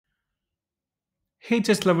Hey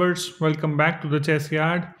chess lovers, welcome back to the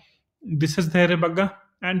Chessyard. This is dhairyabagga,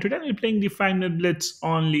 and today we're playing the final blitz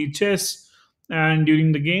only chess. And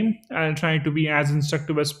during the game, I'll try to be as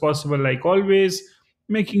instructive as possible, like always,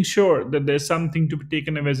 making sure that there's something to be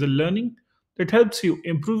taken away as a learning that helps you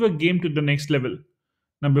improve your game to the next level.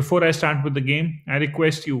 Now, before I start with the game, I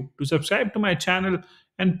request you to subscribe to my channel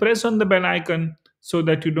and press on the bell icon so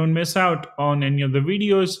that you don't miss out on any of the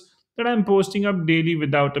videos that I'm posting up daily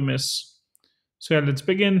without a miss. So yeah, let's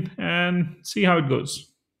begin and see how it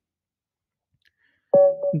goes.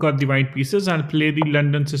 Got the white pieces. I'll play the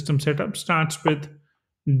London system setup. Starts with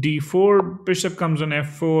d4. Bishop comes on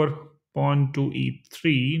f4. Pawn to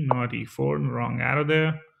e3, not e4. Wrong arrow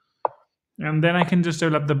there. And then I can just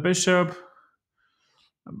develop the bishop.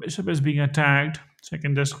 The bishop is being attacked, so I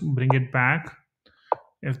can just bring it back.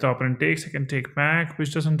 If the opponent takes, I can take back,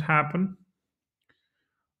 which doesn't happen.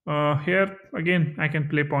 Here again, I can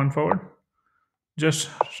play pawn forward. Just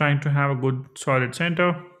trying to have a good solid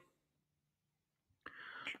center.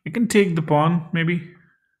 I can take the pawn, maybe.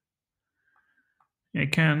 I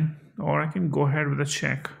can, or I can go ahead with a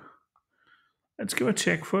check. Let's give a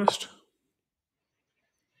check first.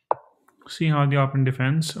 See how the opponent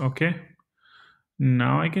defends. Okay.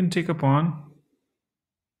 Now I can take a pawn.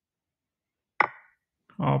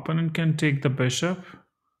 Opponent can take the bishop.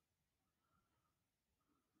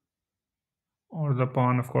 Or the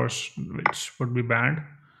pawn, of course, which would be bad.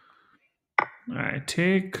 I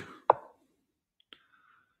take.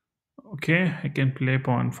 Okay, I can play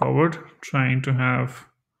pawn forward, trying to have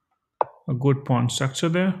a good pawn structure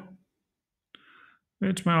there,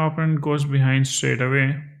 which my opponent goes behind straight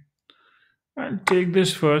away. I'll take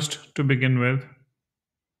this first to begin with.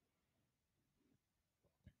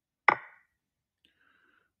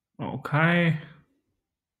 Okay.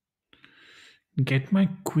 Get my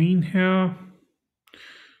queen here.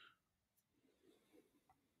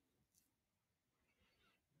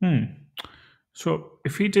 So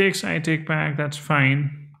if he takes, I take back, that's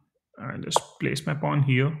fine. I'll just place my pawn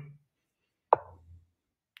here.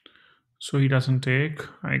 So he doesn't take.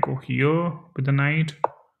 I go here with the knight.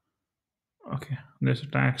 Okay, this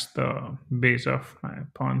attacks the base of my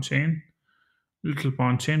pawn chain. Little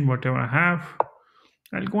pawn chain, whatever I have.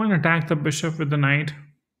 I'll go and attack the bishop with the knight.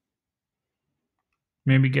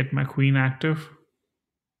 Maybe get my queen active.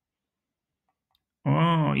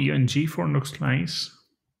 Oh, even g4 looks nice.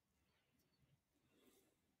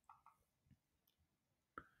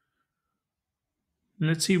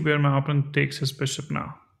 Let's see where my opponent takes his bishop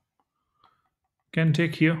now. Can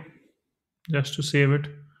take here just to save it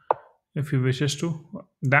if he wishes to.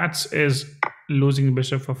 That is losing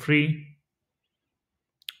bishop for free.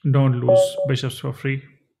 Don't lose bishops for free.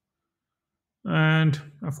 And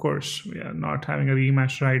of course, we are not having a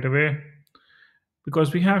rematch right away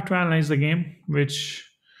because we have to analyze the game, which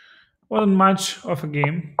wasn't much of a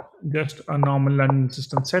game, just a normal London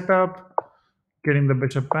system setup. Getting the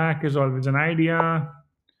bishop back is always an idea.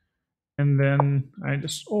 And then I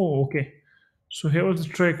just, oh, okay. So here was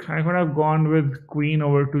the trick. I could have gone with queen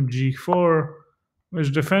over to g4,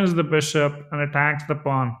 which defends the bishop and attacks the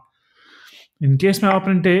pawn. In case my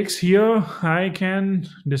opponent takes here, I can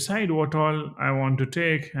decide what all I want to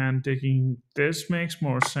take, and taking this makes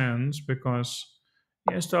more sense because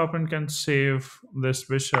yes, the opponent can save this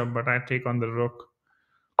bishop, but I take on the rook,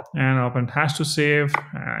 and opponent has to save.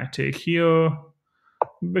 I take here.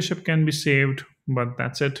 Bishop can be saved, but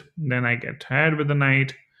that's it. Then I get ahead with the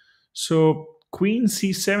knight. So queen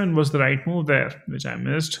c7 was the right move there, which I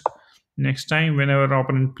missed. Next time, whenever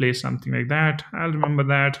opponent plays something like that, I'll remember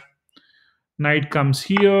that. Knight comes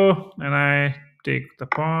here, and I take the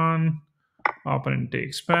pawn. Opponent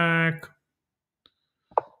takes back.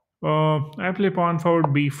 I play pawn forward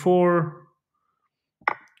b4.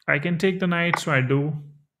 I can take the knight, so I do.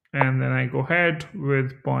 And then I go ahead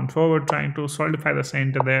with pawn forward, trying to solidify the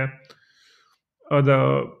center there, or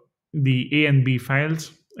the A and B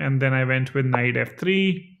files. And then I went with knight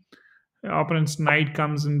f3. The opponent's knight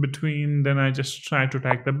comes in between. Then I just try to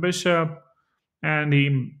attack the bishop, and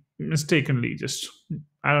he mistakenly just,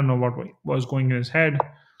 I don't know what was going in his head,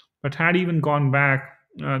 but had even gone back.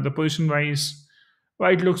 The position wise,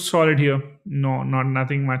 white looks solid here. No, not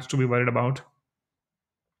nothing much to be worried about.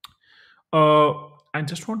 Uh, I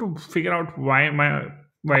just want to figure out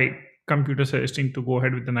why computer suggesting to go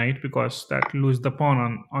ahead with the knight, because that lose the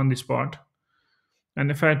pawn on the spot. And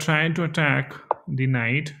if I try to attack the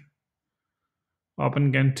knight,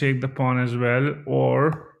 opponent can take the pawn as well.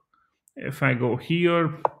 Or if I go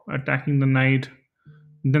here attacking the knight,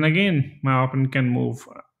 then again my opponent can move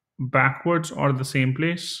backwards or the same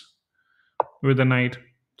place with the knight.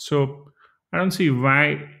 So I don't see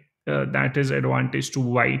why that is advantage to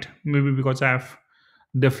white. Maybe because I've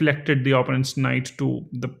deflected the opponent's knight to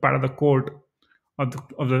the part of the court of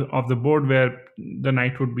the board where the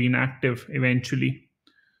knight would be inactive eventually.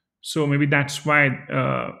 So maybe that's why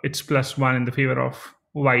it's +1 in the favor of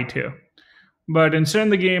white here. But instead in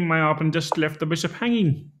the game, my opponent just left the bishop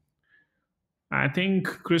hanging. I think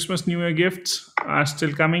Christmas, New Year gifts are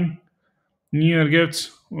still coming. New Year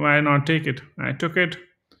gifts, why not take it? I took it,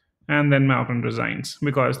 and then my opponent resigns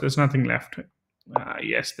because there's nothing left.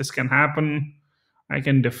 Yes, this can happen. I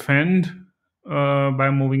can defend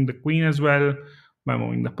by moving the queen as well, by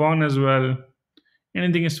moving the pawn as well.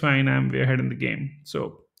 Anything is fine. I'm way ahead in the game.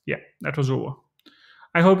 So yeah, that was over.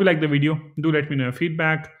 I hope you liked the video. Do let me know your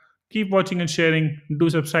feedback. Keep watching and sharing. Do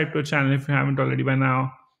subscribe to the channel if you haven't already by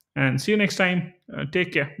now. And see you next time.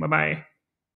 Take care. Bye bye.